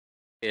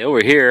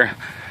Over here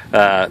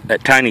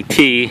at Tiny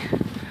T, I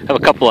have a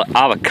couple of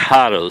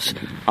avocados.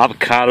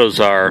 Avocados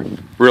are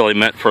really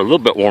meant for a little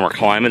bit warmer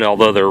climate,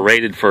 although they're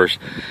rated for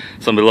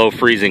some below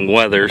freezing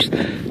weathers.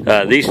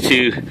 These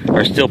two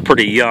are still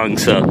pretty young,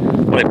 so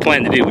what I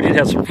plan to do, we did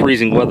have some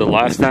freezing weather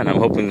last night, and I'm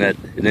hoping that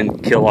it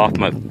didn't kill off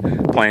my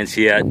plants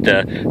yet.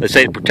 They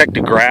say to protect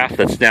the graft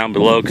that's down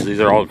below, because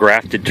these are all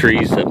grafted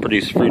trees that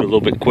produce fruit a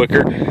little bit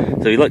quicker.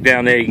 So you look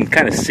down there, you can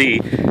kind of see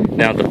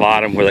down at the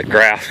bottom where that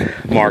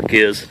graft mark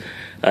is.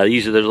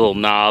 Usually there's a little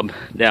knob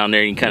down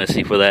there, you can kind of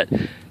see where that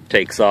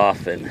takes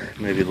off, and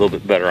maybe a little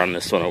bit better on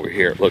this one over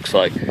here, it looks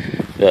like.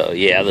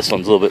 Yeah, this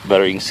one's a little bit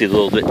better. You can see a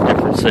little bit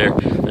difference there.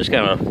 There's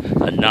kind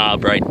of a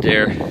knob right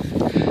there,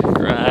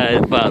 right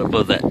about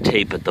above that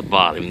tape at the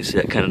bottom. You can see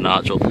that kind of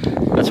nodule.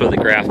 That's where the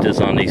graft is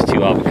on these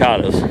two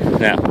avocados.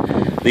 Now,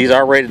 these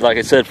are rated, like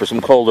I said, for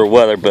some colder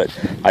weather, but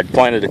I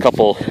planted a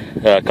couple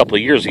of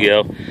years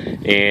ago,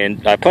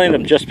 and I planted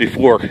them just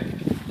before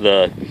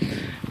the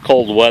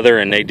cold weather,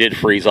 and they did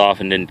freeze off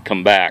and didn't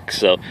come back.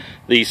 So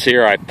these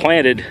here I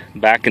planted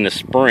back in the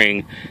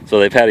spring, so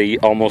they've had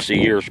almost a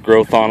year's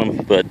growth on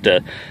them,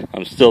 but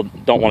I'm still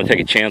don't want to take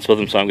a chance with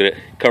them, so I'm going to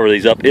cover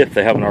these up if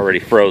they haven't already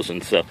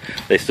frozen. So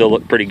they still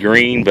look pretty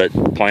green, but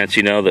plants,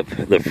 you know,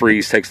 the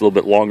freeze takes a little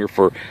bit longer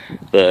for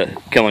the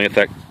killing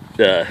effect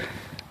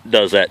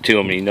does that to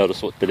them, and you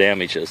notice what the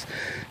damage is.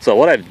 So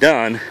what I've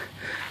done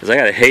is I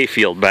got a hay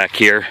field back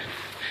here.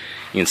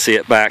 You can see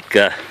it back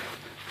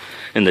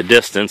in the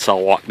distance.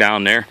 I'll walk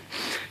down there,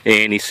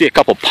 and you see a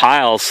couple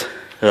piles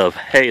of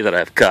hay that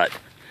I've cut.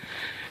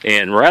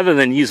 And rather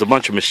than use a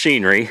bunch of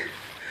machinery,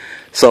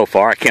 so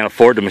far I can't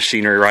afford the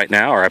machinery right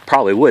now, or I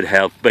probably would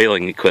have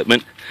baling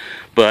equipment,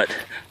 but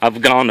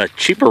I've gone a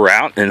cheaper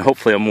route and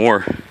hopefully a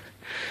more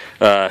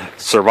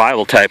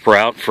survival type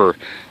route for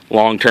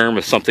long term.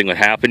 If something would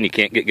happen, you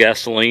can't get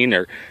gasoline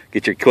or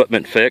get your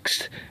equipment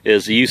fixed,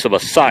 is the use of a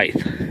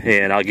scythe,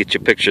 and I'll get you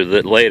a picture of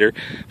it later.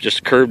 Just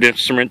a curved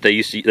instrument.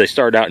 They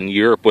started out in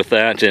Europe with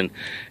that, and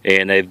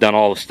they've done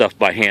all the stuff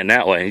by hand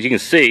that way. As you can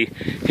see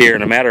here,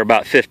 in a matter of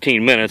about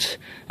 15 minutes,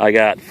 I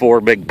got 4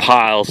 big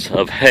piles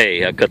of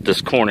hay. I cut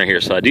this corner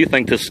here, so I do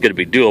think this is going to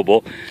be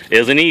doable. It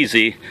isn't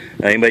easy.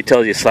 Anybody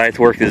tells you scythe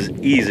work is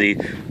easy,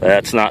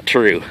 that's not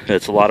true.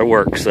 It's a lot of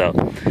work. So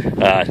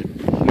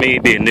me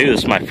being new,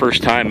 this is my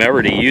first time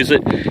ever to use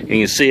it. And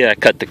you can see I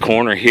cut the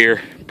corner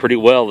here pretty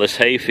well, this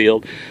hay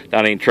field,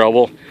 without any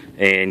trouble,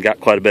 and got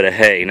quite a bit of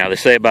hay. Now they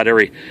say about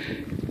every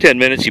 10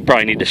 minutes you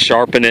probably need to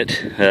sharpen it,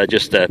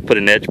 just to put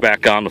an edge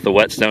back on with the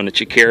whetstone that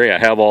you carry. I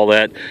have all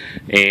that,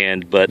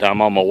 but I'm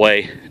on my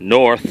way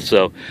north,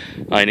 so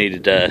I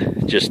needed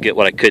to just get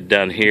what I could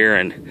done here,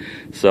 and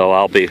so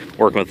I'll be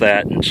working with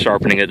that and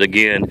sharpening it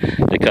again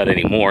to cut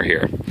any more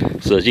here.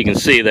 So as you can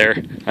see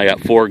there, I got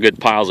 4 good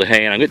piles of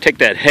hay, and I'm going to take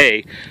that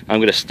hay, I'm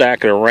going to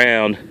stack it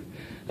around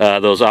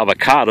those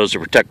avocados to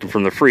protect them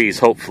from the freeze,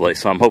 hopefully.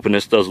 So I'm hoping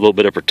this does a little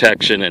bit of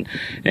protection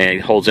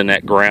and holds in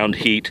that ground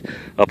heat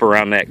up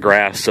around that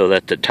grass, so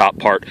that the top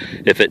part,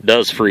 if it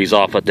does freeze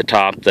off at the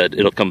top, that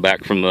it'll come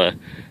back from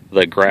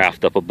the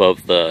graft up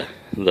above the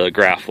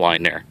graft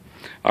line there.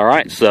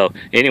 Alright, so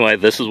anyway,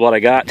 this is what I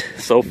got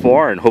so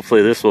far, and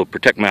hopefully this will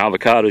protect my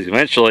avocados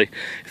eventually.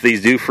 If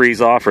these do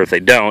freeze off, or if they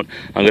don't,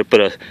 I'm going to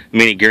put a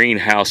mini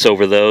greenhouse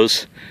over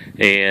those,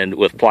 and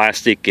with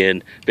plastic,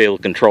 and be able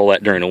to control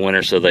that during the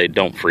winter so they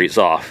don't freeze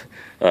off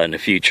in the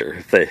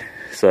future.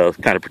 So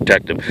kind of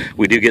protect them.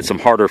 We do get some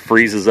harder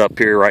freezes up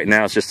here right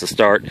now. It's just a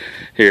start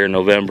here in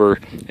November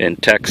in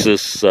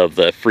Texas of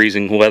the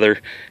freezing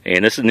weather,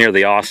 and this is near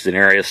the Austin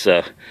area,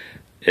 so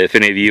if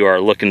any of you are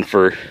looking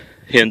for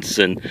hints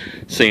and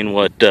seeing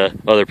what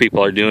other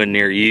people are doing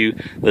near you,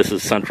 this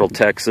is Central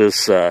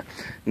Texas,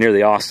 near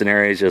the Austin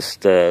area,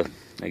 just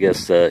I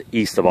guess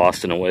east of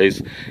Austin a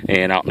ways,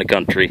 and out in the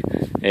country.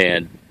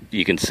 And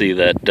you can see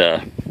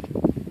that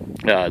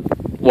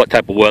what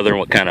type of weather and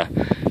what kind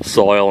of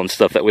soil and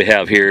stuff that we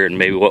have here, and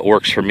maybe what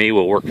works for me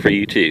will work for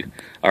you too.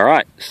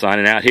 Alright,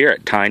 signing out here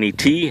at Tiny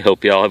T.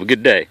 Hope y'all have a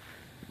good day.